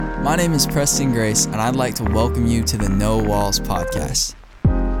My name is Preston Grace, and I'd like to welcome you to the No Walls podcast.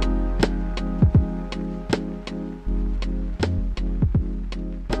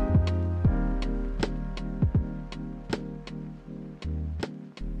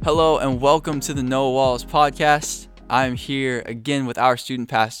 Hello, and welcome to the No Walls podcast. I'm here again with our student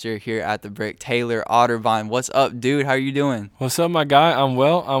pastor here at the Brick, Taylor Ottervine. What's up, dude? How are you doing? What's up, my guy? I'm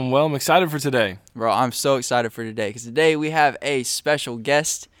well. I'm excited for today. Bro, I'm so excited for today because today we have a special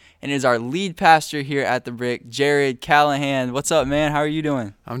guest, and it is our lead pastor here at the Brick, Jared Callahan. What's up, man? How are you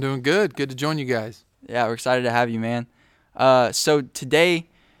doing? I'm doing good. Good to join you guys. Yeah, we're excited to have you, man. So today,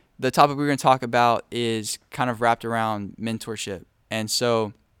 the topic we're going to talk about is kind of wrapped around mentorship. And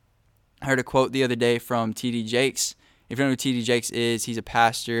so I heard a quote the other day from T.D. Jakes. If you don't know who T.D. Jakes is, he's a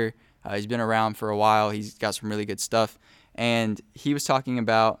pastor. He's been around for a while. He's got some really good stuff. And he was talking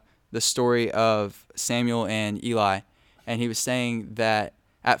about the story of Samuel and Eli. And he was saying that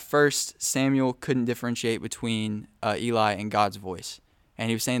at first, Samuel couldn't differentiate between Eli and God's voice. And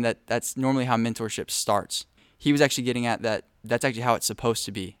he was saying that that's normally how mentorship starts. He was actually getting at that that's actually how it's supposed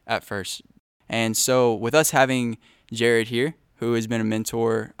to be at first. And so with us having Jared here, who has been a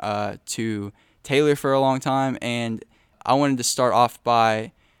mentor to Taylor for a long time, and I wanted to start off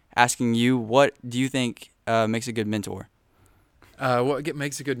by asking you, what do you think makes a good mentor? What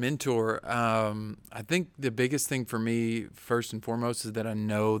makes a good mentor? I think the biggest thing for me, first and foremost, is that I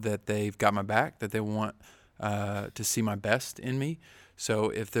know that they've got my back, that they want to see my best in me. So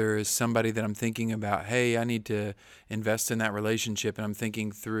if there is somebody that I'm thinking about, hey, I need to invest in that relationship, and I'm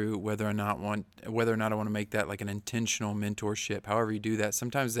thinking through whether or not I want to make that like an intentional mentorship. However you do that,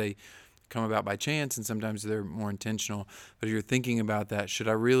 sometimes they come about by chance, and sometimes they're more intentional. But if you're thinking about that, should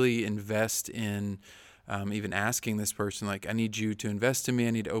I really invest in even asking this person, like, I need you to invest in me,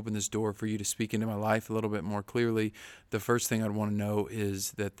 I need to open this door for you to speak into my life a little bit more clearly, the first thing I'd want to know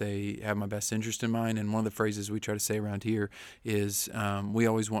is that they have my best interest in mind. And one of the phrases we try to say around here is we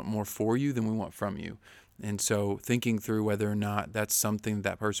always want more for you than we want from you. And so thinking through whether or not that's something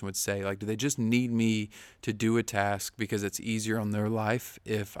that person would say, like, do they just need me to do a task because it's easier on their life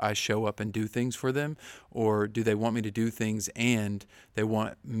if I show up and do things for them? Or do they want me to do things and they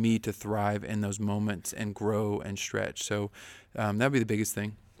want me to thrive in those moments and grow and stretch? So that'd be the biggest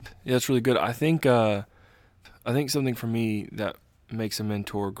thing. Yeah, that's really good. I think something for me that makes a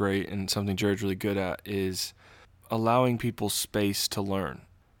mentor great and something Jared's really good at is allowing people space to learn.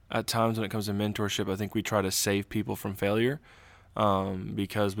 At times when it comes to mentorship, I think we try to save people from failure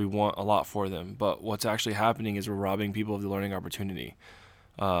because we want a lot for them. But what's actually happening is we're robbing people of the learning opportunity.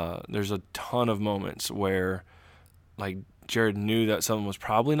 There's a ton of moments where, like, Jared knew that something was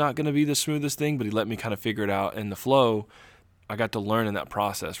probably not going to be the smoothest thing, but he let me kind of figure it out in the flow. I got to learn in that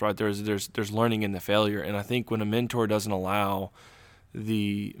process, right? There's learning in the failure. And I think when a mentor doesn't allow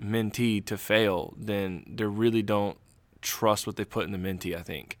the mentee to fail, then they really don't trust what they put in the mentee, I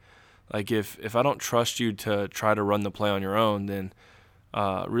think. Like, if I don't trust you to try to run the play on your own, then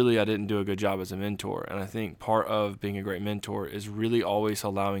really I didn't do a good job as a mentor. And I think part of being a great mentor is really always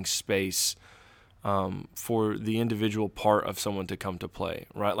allowing space for the individual part of someone to come to play,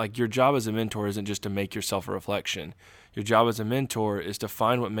 right? Like, your job as a mentor isn't just to make yourself a reflection. Your job as a mentor is to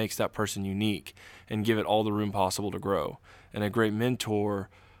find what makes that person unique and give it all the room possible to grow. And a great mentor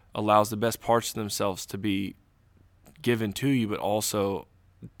allows the best parts of themselves to be given to you, but also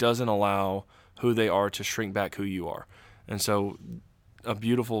doesn't allow who they are to shrink back who you are. And so a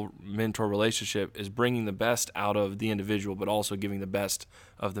beautiful mentor relationship is bringing the best out of the individual, but also giving the best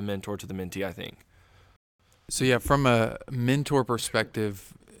of the mentor to the mentee, I think. So yeah, from a mentor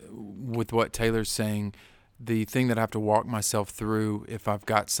perspective, with what Taylor's saying, the thing that I have to walk myself through if I've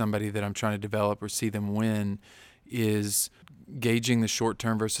got somebody that I'm trying to develop or see them win is gauging the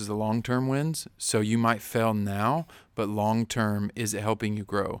short-term versus the long-term wins. So you might fail now, but long-term, is it helping you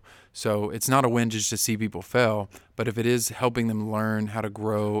grow? So it's not a win just to see people fail, but if it is helping them learn how to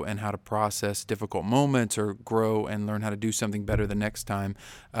grow and how to process difficult moments or grow and learn how to do something better the next time,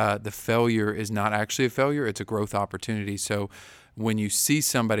 the failure is not actually a failure, it's a growth opportunity. So when you see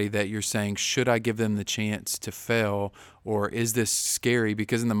somebody that you're saying, should I give them the chance to fail, or is this scary?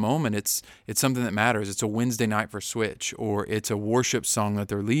 Because in the moment, it's something that matters. It's a Wednesday night for Switch, or it's a worship song that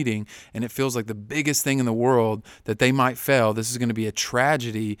they're leading, and it feels like the biggest thing in the world that they might fail. This is going to be a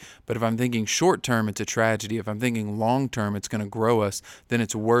tragedy, but if I'm thinking short term, it's a tragedy. If I'm thinking long term, it's going to grow us, then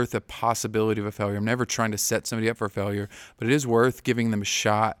it's worth a possibility of a failure. I'm never trying to set somebody up for failure, but it is worth giving them a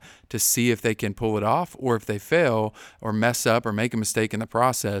shot to see if they can pull it off, or if they fail or mess up or make a mistake in the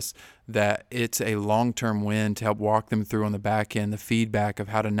process, that it's a long-term win to help walk them through on the back end, the feedback of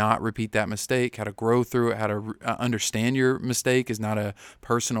how to not repeat that mistake, how to grow through it, how to understand your mistake is not a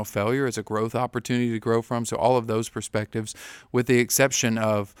personal failure, it's a growth opportunity to grow from. So all of those perspectives, with the exception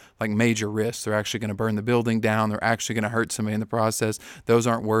of like major risks, they're actually going to burn the building down, they're actually going to hurt somebody in the process. Those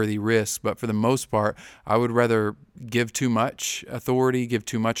aren't worthy risks. But for the most part, I would rather give too much authority, give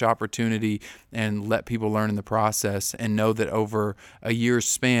too much opportunity, and let people learn in the process, and know that over a year's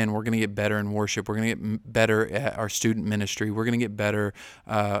span, we're going to get better in worship. We're going to get better at our student ministry. We're going to get better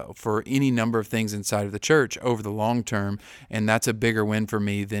for any number of things inside of the church over the long term. And that's a bigger win for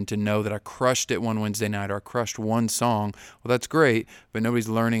me than to know that I crushed it one Wednesday night or I crushed one song. Well, that's great, but nobody's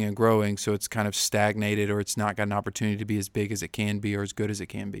learning and growing, so it's kind of stagnated, or it's not got an opportunity to be as big as it can be or as good as it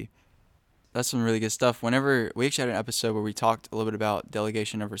can be. That's some really good stuff. Whenever we actually had an episode where we talked a little bit about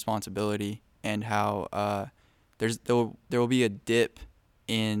delegation of responsibility and how there will be a dip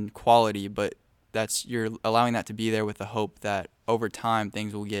in quality, but you're allowing that to be there with the hope that over time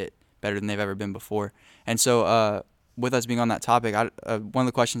things will get better than they've ever been before. And so with us being on that topic, one of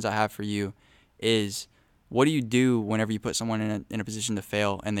the questions I have for you is, what do you do whenever you put someone in a position to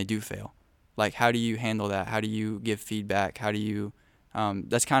fail and they do fail? Like, how do you handle that? How do you give feedback? How do you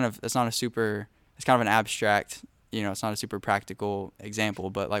it's kind of an abstract, it's not a super practical example,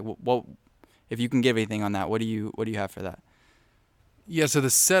 but like what if you can give anything on that, what do you have for that? Yeah, so the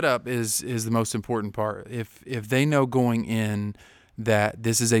setup is the most important part. If they know going in that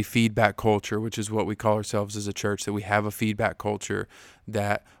this is a feedback culture, which is what we call ourselves as a church, that we have a feedback culture,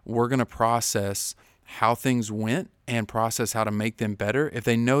 that we're going to process how things went and process how to make them better. If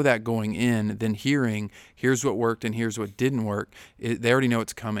they know that going in, then here's what worked and here's what didn't work, they already know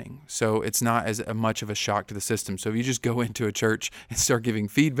it's coming. So it's not as much of a shock to the system. So if you just go into a church and start giving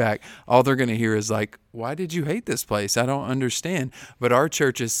feedback, all they're going to hear is like, why did you hate this place? I don't understand. But our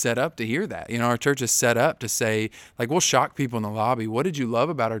church is set up to hear that. Our church is set up to say, like, we'll shock people in the lobby. What did you love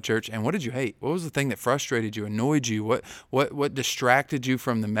about our church and what did you hate? What was the thing that frustrated you, annoyed you? What distracted you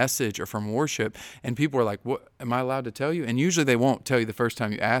from the message or from worship? And people are like, what am I allowed to tell you? And usually they won't tell you the first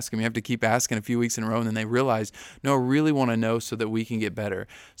time you ask them. You have to keep asking a few weeks in a row, and then they realize, no, I really want to know so that we can get better.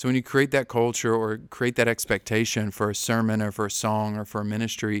 So when you create that culture or create that expectation for a sermon or for a song or for a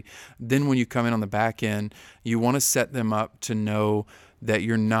ministry, then when you come in on the back end, you want to set them up to know that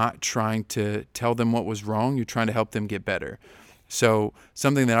you're not trying to tell them what was wrong. You're trying to help them get better. So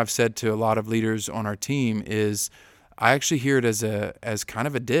something that I've said to a lot of leaders on our team is, I actually hear it as kind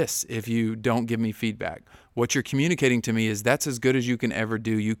of a diss if you don't give me feedback. What you're communicating to me is that's as good as you can ever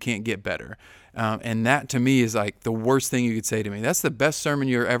do. You can't get better. And that to me is like the worst thing you could say to me. That's the best sermon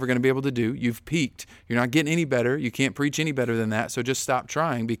you're ever going to be able to do. You've peaked. You're not getting any better. You can't preach any better than that. So just stop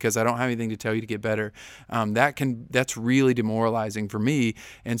trying, because I don't have anything to tell you to get better. That's really demoralizing for me.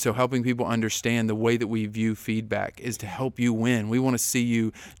 And so helping people understand the way that we view feedback is to help you win. We want to see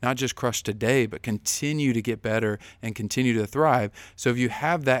you not just crush today, but continue to get better and continue to thrive. So if you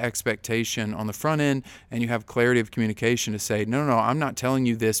have that expectation on the front end and you have clarity of communication to say, no, I'm not telling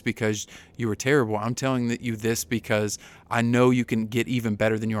you this because you were terrible. I'm telling you this because I know you can get even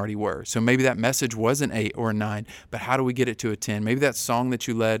better than you already were. So maybe that message was an 8 or a 9, but how do we get it to a 10? Maybe that song that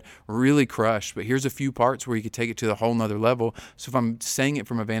you led really crushed, but here's a few parts where you could take it to the whole nother level. So if I'm saying it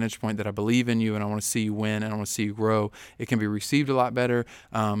from a vantage point that I believe in you and I want to see you win and I want to see you grow, it can be received a lot better,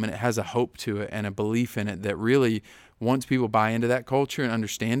 and it has a hope to it and a belief in it that really, once people buy into that culture and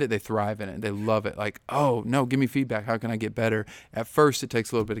understand it, they thrive in it. They love it. Like, oh, no, give me feedback. How can I get better? At first, it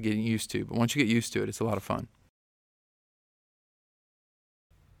takes a little bit of getting used to, but once you get used to it, it's a lot of fun.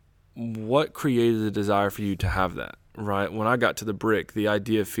 What created the desire for you to have that, right? When I got to the Brick, the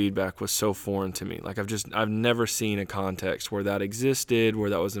idea of feedback was so foreign to me. Like, I've never seen a context where that existed, where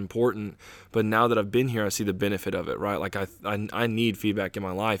that was important. But now that I've been here, I see the benefit of it, right? Like, I need feedback in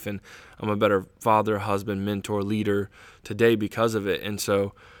my life, and I'm a better father, husband, mentor, leader today because of it. And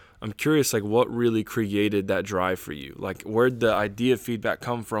so I'm curious, like, what really created that drive for you? Like, where'd the idea of feedback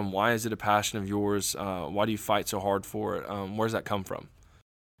come from? Why is it a passion of yours? Why do you fight so hard for it? Where's that come from?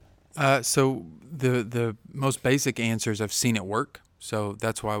 So the most basic answer is I've seen it work. So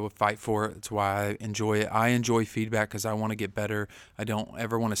that's why I would fight for it. It's why I enjoy it. I enjoy feedback because I want to get better. I don't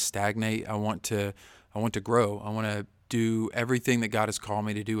ever want to stagnate. I want to grow. I want to do everything that God has called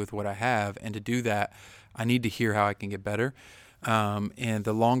me to do with what I have. And to do that, I need to hear how I can get better. And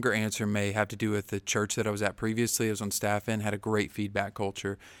the longer answer may have to do with the church that I was at previously. I was on staff in, had a great feedback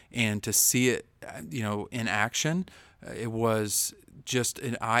culture. And to see it, in action, it was just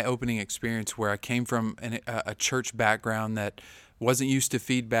an eye-opening experience where I came from a church background that wasn't used to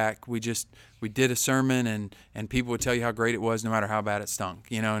feedback. We did a sermon and people would tell you how great it was no matter how bad it stunk,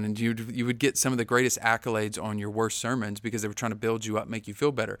 and you would get some of the greatest accolades on your worst sermons because they were trying to build you up, make you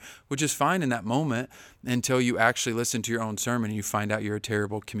feel better, which is fine in that moment until you actually listen to your own sermon and you find out you're a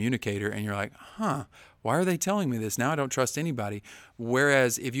terrible communicator and you're like, why are they telling me this? Now I don't trust anybody.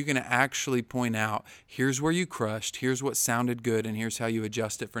 Whereas if you can actually point out, here's where you crushed, here's what sounded good, and here's how you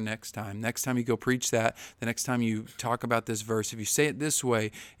adjust it for next time. Next time you go preach that, the next time you talk about this verse, if you say it this way,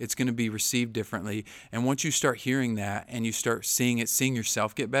 it's going to be received differently. And once you start hearing that and you start seeing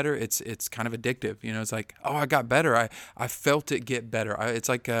yourself get better, it's kind of addictive. It's like, oh, I got better. I felt it get better. It's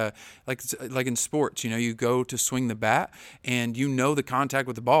like in sports, you go to swing the bat and the contact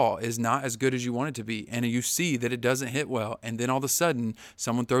with the ball is not as good as you want it to be. And you see that it doesn't hit well. And then all of a sudden,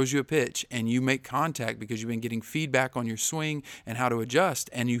 someone throws you a pitch and you make contact because you've been getting feedback on your swing and how to adjust,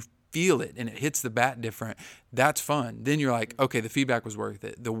 and you feel it and it hits the bat different. That's fun. Then you're like, okay, the feedback was worth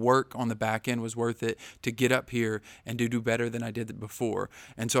it. The work on the back end was worth it to get up here and to do better than I did before.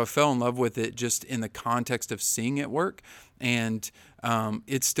 And so I fell in love with it just in the context of seeing it work. And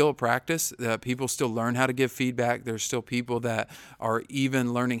it's still a practice. People still learn how to give feedback. There's still people that are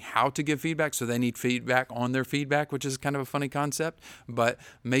even learning how to give feedback, so they need feedback on their feedback, which is kind of a funny concept. But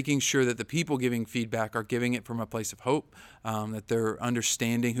making sure that the people giving feedback are giving it from a place of hope, that they're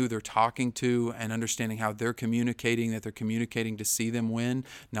understanding who they're talking to and understanding how they're communicating, that they're communicating to see them win,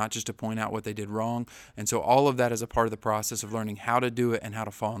 not just to point out what they did wrong. And so all of that is a part of the process of learning how to do it and how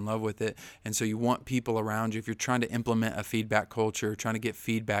to fall in love with it. And so you want people around you, if you're trying to implement a feedback culture, trying to get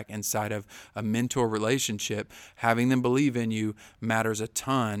feedback inside of a mentor relationship, having them believe in you matters a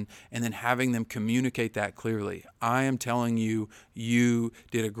ton, and then having them communicate that clearly. I am telling you, you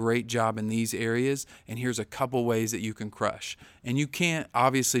did a great job in these areas, and here's a couple ways that you can crush. And you can't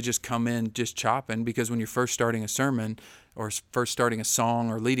obviously just come in just chopping, because when you're first starting a sermon or first starting a song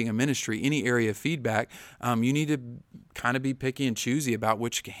or leading a ministry, any area of feedback, you need to kind of be picky and choosy about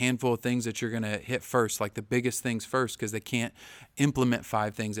which handful of things that you're going to hit first, like the biggest things first, because they can't implement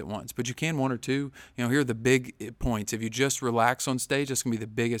 5 things at once. But you can 1 or 2. Here are the big points. If you just relax on stage, that's going to be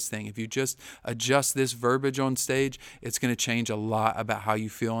the biggest thing. If you just adjust this verbiage on stage, it's going to change a lot about how you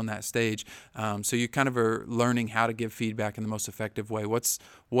feel on that stage. So you kind of are learning how to give feedback in the most effective way.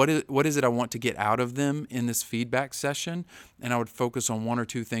 What is it I want to get out of them in this feedback session? And I would focus on 1 or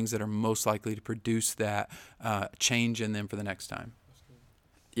 2 things that are most likely to produce that change in them for the next time.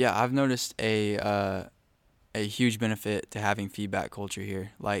 Yeah, I've noticed a huge benefit to having feedback culture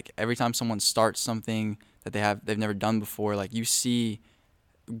here. Like every time someone starts something that they've never done before, like you see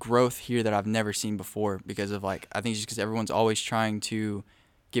growth here that I've never seen before, because of I think it's just because everyone's always trying to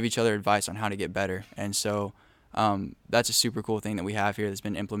give each other advice on how to get better. And so that's a super cool thing that we have here that's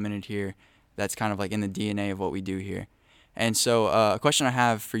been implemented here. That's kind of in the DNA of what we do here. And so a question I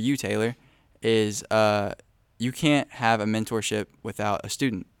have for you, Taylor, is you can't have a mentorship without a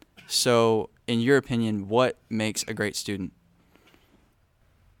student. So in your opinion, what makes a great student?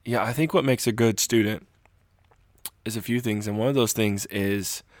 Yeah, I think what makes a good student is a few things. And one of those things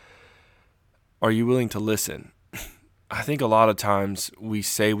is, are you willing to listen? I think a lot of times we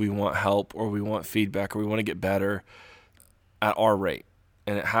say we want help or we want feedback or we want to get better at our rate.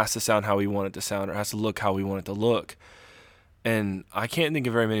 And it has to sound how we want it to sound, or it has to look how we want it to look. And I can't think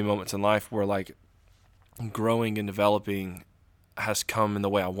of very many moments in life where growing and developing has come in the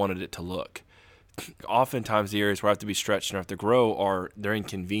way I wanted it to look. Oftentimes the areas where I have to be stretched and I have to grow they're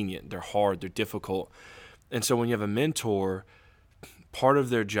inconvenient, they're hard, they're difficult. And so when you have a mentor, part of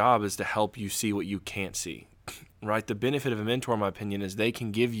their job is to help you see what you can't see, right? The benefit of a mentor, in my opinion, is they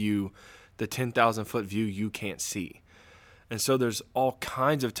can give you the 10,000-foot view you can't see. And so there's all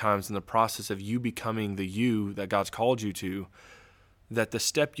kinds of times in the process of you becoming the you that God's called you to, that the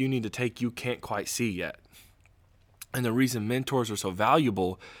step you need to take you can't quite see yet. And the reason mentors are so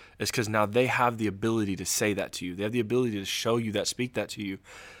valuable is because now they have the ability to say that to you. They have the ability to show you that, speak that to you.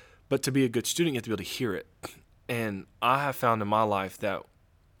 But to be a good student, you have to be able to hear it. And I have found in my life that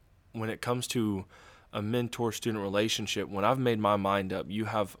when it comes to a mentor-student relationship, when I've made my mind up, you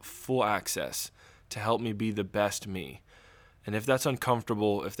have full access to help me be the best me. And if that's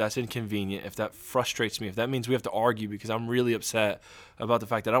uncomfortable, if that's inconvenient, if that frustrates me, if that means we have to argue because I'm really upset about the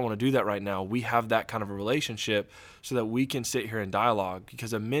fact that I don't want to do that right now, we have that kind of a relationship so that we can sit here and dialogue,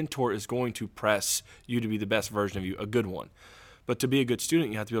 because a mentor is going to press you to be the best version of you, a good one. But to be a good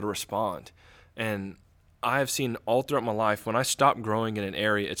student, you have to be able to respond. And I have seen all throughout my life, when I stopped growing in an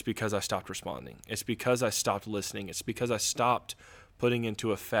area, it's because I stopped responding. It's because I stopped listening. It's because I stopped putting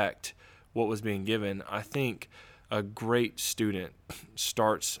into effect what was being given. I think a great student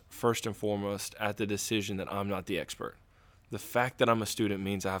starts first and foremost at the decision that I'm not the expert, The fact that I'm a student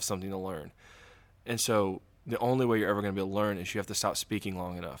means I have something to learn. And so the only way you're ever going to be able to learn is you have to stop speaking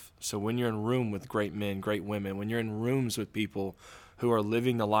long enough. So when you're in a room with great men, great women, when you're in rooms with people who are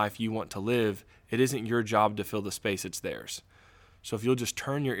living the life you want to live, it isn't your job to fill the space, it's theirs. So if you'll just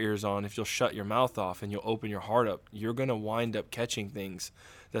turn your ears on, if you'll shut your mouth off and you'll open your heart up, you're going to wind up catching things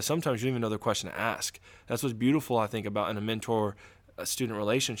that sometimes you don't even know the question to ask. That's what's beautiful, I think, about in a mentor-student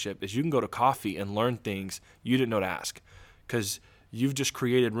relationship is you can go to coffee and learn things you didn't know to ask because you've just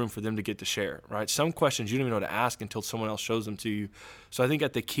created room for them to get to share, right? Some questions you don't even know to ask until someone else shows them to you. So I think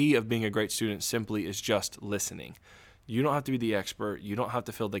that the key of being a great student simply is just listening. You don't have to be the expert. You don't have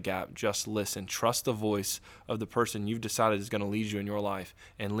to fill the gap. Just listen. Trust the voice of the person you've decided is going to lead you in your life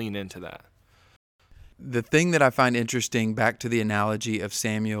and lean into that. The thing that I find interesting, back to the analogy of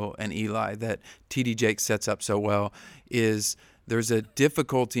Samuel and Eli that T.D. Jakes sets up so well, is there's a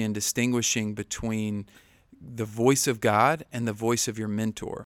difficulty in distinguishing between the voice of God and the voice of your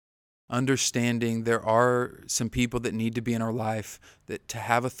mentor. Understanding there are some people that need to be in our life that to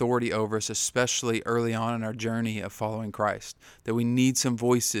have authority over us, especially early on in our journey of following Christ. That we need some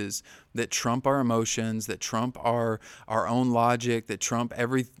voices that trump our emotions, that trump our own logic, that trump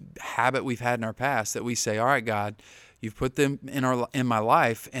every habit we've had in our past, that we say, all right, God, you've put them in my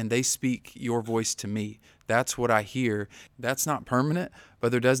life and they speak your voice to me. That's what I hear. That's not permanent,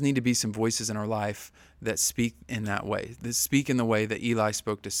 but there does need to be some voices in our life that speak in that way, that speak in the way that Eli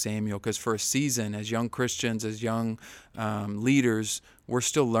spoke to Samuel. Because for a season, as young Christians, as young leaders, we're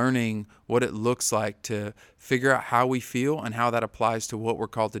still learning what it looks like to figure out how we feel and how that applies to what we're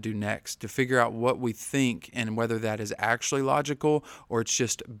called to do next, to figure out what we think and whether that is actually logical or it's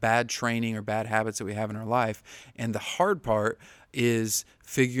just bad training or bad habits that we have in our life. And the hard part is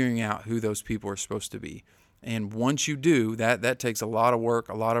figuring out who those people are supposed to be. And once you do, that takes a lot of work,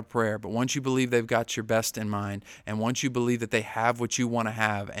 a lot of prayer. But once you believe they've got your best in mind, and once you believe that they have what you want to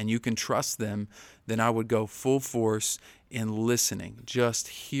have, and you can trust them, then I would go full force in listening. Just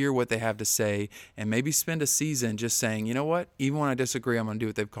hear what they have to say, and maybe spend a season just saying, you know what? Even when I disagree, I'm going to do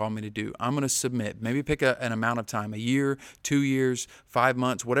what they've called me to do. I'm going to submit. Maybe pick an amount of time, a year, 2 years, 5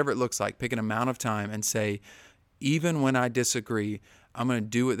 months, whatever it looks like. Pick an amount of time and say, even when I disagree, I'm going to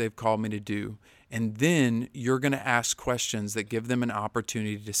do what they've called me to do. And then you're going to ask questions that give them an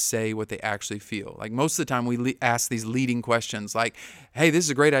opportunity to say what they actually feel. Like most of the time we ask these leading questions like, hey, this is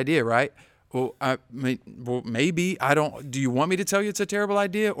a great idea, right? Well, maybe I don't. Do you want me to tell you it's a terrible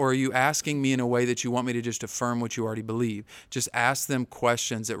idea? Or are you asking me in a way that you want me to just affirm what you already believe? Just ask them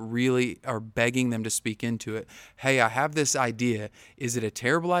questions that really are begging them to speak into it. Hey, I have this idea. Is it a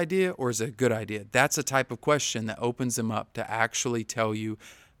terrible idea or is it a good idea? That's a type of question that opens them up to actually tell you,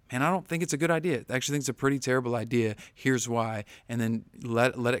 man, I don't think it's a good idea. I actually think it's a pretty terrible idea. Here's why. And then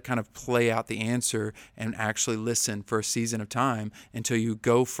let it kind of play out the answer and actually listen for a season of time until you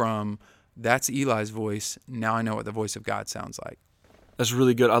go from, that's Eli's voice, now I know what the voice of God sounds like. That's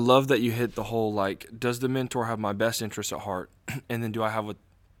really good. I love that you hit the whole, like, does the mentor have my best interests at heart? And then do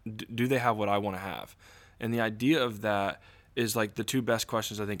they have what I want to have? And the idea of that is like the two best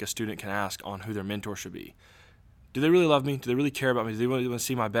questions I think a student can ask on who their mentor should be. Do they really love me? Do they really care about me? Do they really want to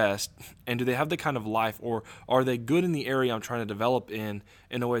see my best? And do they have the kind of life, or are they good in the area I'm trying to develop in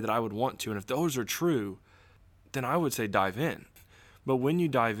a way that I would want to? And if those are true, then I would say dive in. But when you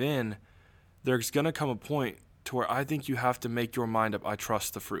dive in, there's going to come a point to where I think you have to make your mind up, I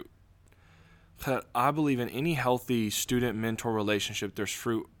trust the fruit. But I believe in any healthy student-mentor relationship, there's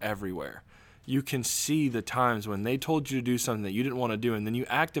fruit everywhere. You can see the times when they told you to do something that you didn't want to do, and then you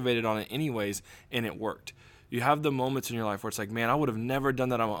activated on it anyways, and it worked. You have the moments in your life where it's like, man, I would have never done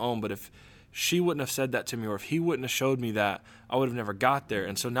that on my own, but if she wouldn't have said that to me, or if he wouldn't have showed me that, I would have never got there.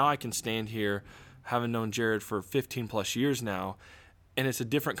 And so now I can stand here, having known Jared for 15 plus years now, and it's a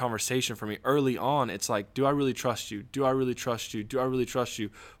different conversation for me. Early on, it's like, do I really trust you? Do I really trust you? Do I really trust you?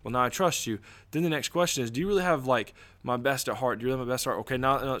 Well, now I trust you. Then the next question is, do you really have like my best at heart? Do you really have my best at heart? Okay,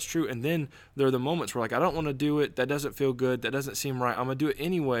 now it's true. And then there are the moments where like, I don't want to do it. That doesn't feel good. That doesn't seem right. I'm going to do it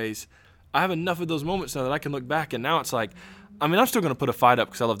anyways. I have enough of those moments now that I can look back, and now it's like, I mean, I'm still going to put a fight up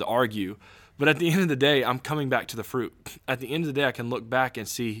because I love to argue, but at the end of the day, I'm coming back to the fruit. At the end of the day, I can look back and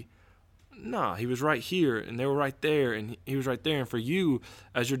see, nah, he was right here, and they were right there, and he was right there. And for you,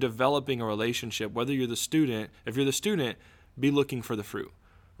 as you're developing a relationship, whether you're the student, if you're the student, be looking for the fruit,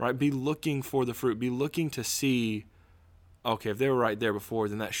 right? Be looking for the fruit. Be looking to see, okay, if they were right there before,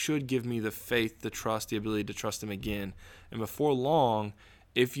 then that should give me the faith, the trust, the ability to trust them again. And before long,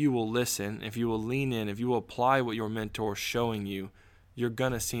 if you will listen, if you will lean in, if you will apply what your mentor is showing you, you're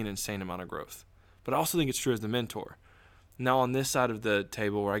going to see an insane amount of growth. But I also think it's true as the mentor. Now on this side of the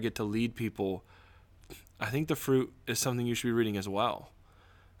table where I get to lead people, I think the fruit is something you should be reading as well.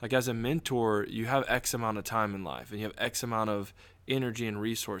 Like as a mentor, you have X amount of time in life and you have X amount of energy and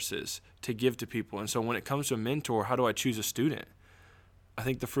resources to give to people. And so when it comes to a mentor, how do I choose a student? I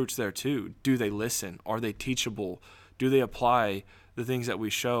think the fruit's there too. Do they listen? Are they teachable? Do they apply the things that we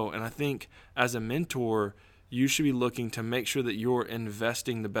show? And I think as a mentor, you should be looking to make sure that you're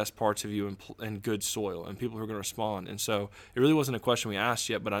investing the best parts of you in good soil and people who are going to respond. And so it really wasn't a question we asked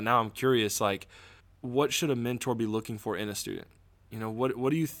yet, but now I'm curious, like, what should a mentor be looking for in a student? You know, what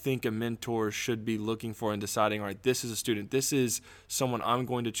do you think a mentor should be looking for in deciding, all right, this is a student, this is someone I'm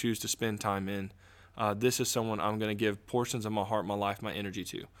going to choose to spend time in, this is someone I'm going to give portions of my heart, my life, my energy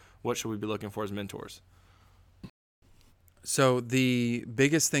to? What should we be looking for as mentors? So the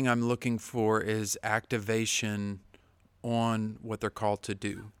biggest thing I'm looking for is activation on what they're called to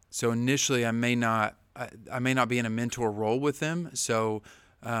do. So initially, I may not be in a mentor role with them. So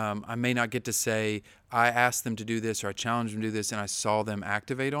I may not get to say, I asked them to do this or I challenged them to do this and I saw them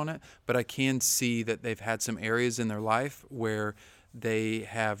activate on it. But I can see that they've had some areas in their life where they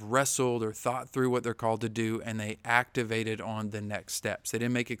have wrestled or thought through what they're called to do, and they activated on the next steps. They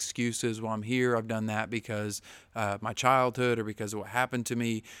didn't make excuses. Well, I'm here. I've done that because my childhood or because of what happened to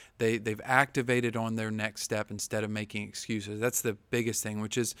me. They've activated on their next step instead of making excuses. That's the biggest thing,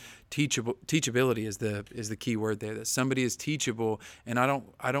 which is teachable. Teachability is the key word there. That somebody is teachable, and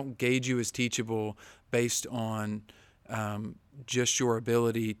I don't gauge you as teachable based on just your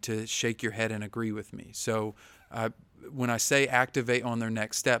ability to shake your head and agree with me. So when I say activate on their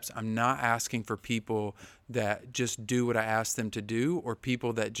next steps, I'm not asking for people that just do what I ask them to do, or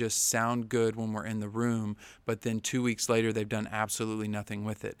people that just sound good when we're in the room, but then 2 weeks later they've done absolutely nothing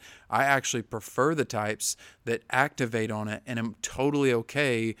with it. I actually prefer the types that activate on it, and I'm totally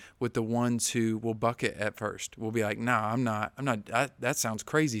okay with the ones who will buck it at first. We'll be like, nah, I'm not, that sounds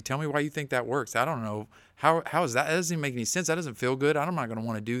crazy. Tell me why you think that works. I don't know. How is that? That doesn't even make any sense. That doesn't feel good. I'm not going to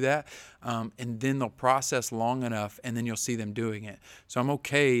want to do that. And then they'll process long enough, and then you'll see them doing it. So I'm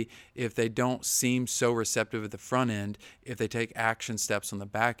okay if they don't seem so receptive at the front end, if they take action steps on the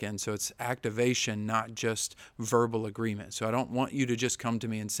back end. So it's activation, not just verbal agreement. So I don't want you to just come to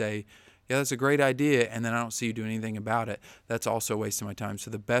me and say, yeah, that's a great idea, and then I don't see you doing anything about it. That's also a waste of my time.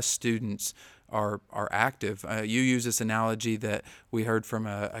 So the best students are active. You use this analogy that we heard from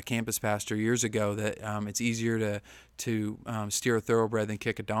a campus pastor years ago, that it's easier to steer a thoroughbred than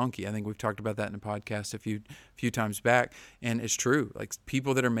kick a donkey. I think we've talked about that in the podcast a few times back, and it's true. Like,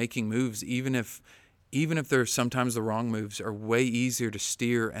 people that are making moves, even if they're sometimes the wrong moves, are way easier to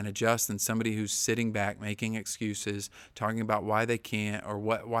steer and adjust than somebody who's sitting back making excuses, talking about why they can't or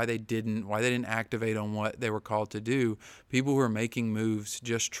why they didn't activate on what they were called to do. People who are making moves,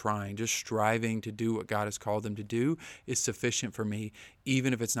 just striving to do what God has called them to do, is sufficient for me,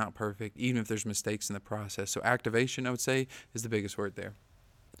 even if it's not perfect, even if there's mistakes in the process. So activation, I would say, is the biggest word there.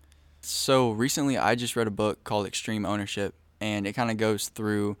 So recently I just read a book called Extreme Ownership, and it kind of goes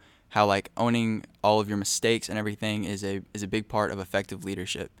through how, like, owning all of your mistakes and everything is a big part of effective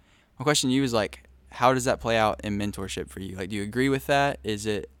leadership. My question to you is, like, how does that play out in mentorship for you? Like, do you agree with that? Is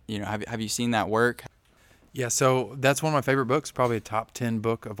it, have you seen that work? Yeah, so that's one of my favorite books, probably a top 10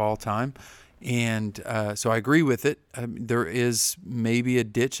 book of all time. And so I agree with it. There is maybe a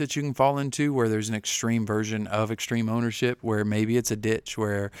ditch that you can fall into where there's an extreme version of extreme ownership, where maybe it's a ditch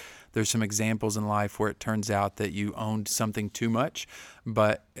where there's some examples in life where it turns out that you owned something too much.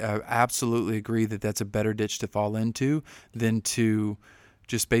 But absolutely agree that that's a better ditch to fall into than to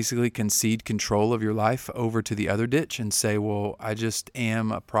just basically concede control of your life over to the other ditch and say, well, I just am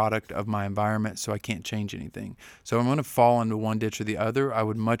a product of my environment, so I can't change anything. So I'm going to fall into one ditch or the other. I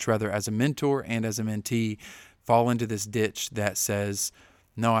would much rather, as a mentor and as a mentee, fall into this ditch that says,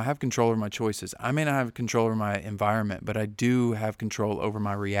 no, I have control over my choices. I may not have control over my environment, but I do have control over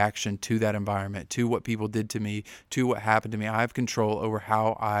my reaction to that environment, to what people did to me, to what happened to me. I have control over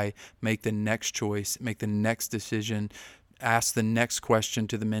how I make the next choice, make the next decision, ask the next question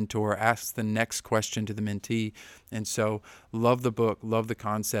to the mentor, ask the next question to the mentee. And so love the book, love the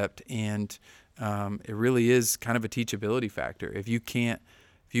concept, and it really is kind of a teachability factor. If you can't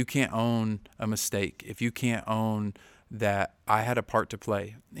own a mistake, if you can't own that I had a part to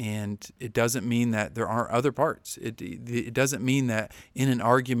play, and it doesn't mean that there aren't other parts. It doesn't mean that in an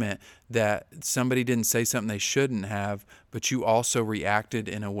argument that somebody didn't say something they shouldn't have, but you also reacted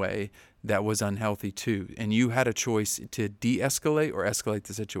in a way that was unhealthy too. And you had a choice to de-escalate or escalate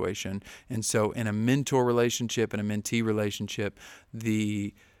the situation. And so in a mentor relationship and a mentee relationship,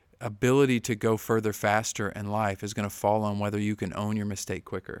 the ability to go further faster in life is going to fall on whether you can own your mistake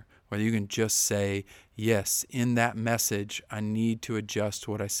quicker whether you can just say, yes, in that message, I need to adjust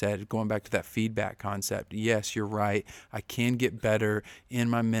what I said. Going back to that feedback concept. Yes, you're right. I can get better in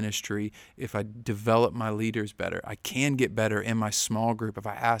my ministry if I develop my leaders better. I can get better in my small group if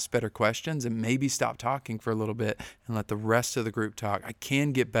I ask better questions and maybe stop talking for a little bit and let the rest of the group talk. I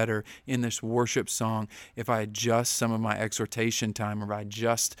can get better in this worship song if I adjust some of my exhortation time, or if I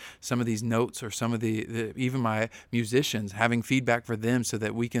adjust some of these notes, or some of the even my musicians, having feedback for them so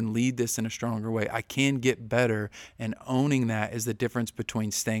that we can lead this in a stronger way. I can get better, and owning that is the difference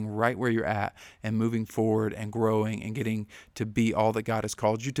between staying right where you're at and moving forward and growing and getting to be all that God has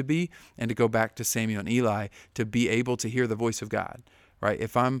called you to be. And to go back to Samuel and Eli, to be able to hear the voice of God. Right?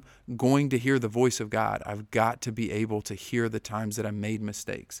 If I'm going to hear the voice of God, I've got to be able to hear the times that I made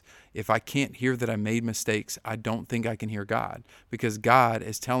mistakes. If I can't hear that I made mistakes, I don't think I can hear God, because God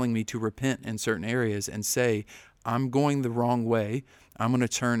is telling me to repent in certain areas and say, I'm going the wrong way. I'm going to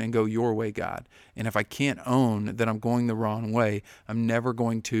turn and go your way, God. And if I can't own that I'm going the wrong way, I'm never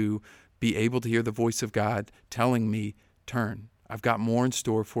going to be able to hear the voice of God telling me, turn. I've got more in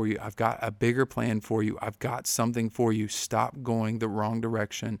store for you. I've got a bigger plan for you. I've got something for you. Stop going the wrong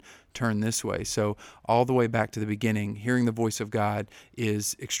direction. Turn this way. So all the way back to the beginning, hearing the voice of God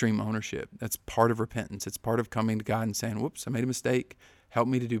is extreme ownership. That's part of repentance. It's part of coming to God and saying, whoops, I made a mistake. Help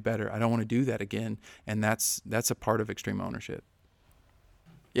me to do better. I don't want to do that again. And that's a part of extreme ownership.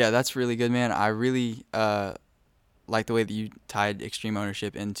 Yeah, that's really good, man. I really like the way that you tied extreme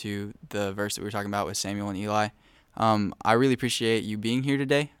ownership into the verse that we were talking about with Samuel and Eli. I really appreciate you being here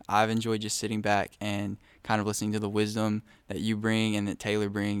today. I've enjoyed just sitting back and kind of listening to the wisdom that you bring and that Taylor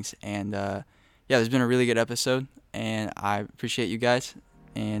brings. And yeah, there's been a really good episode, and I appreciate you guys.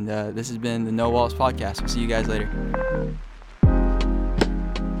 And this has been the No Walls Podcast. We'll see you guys later.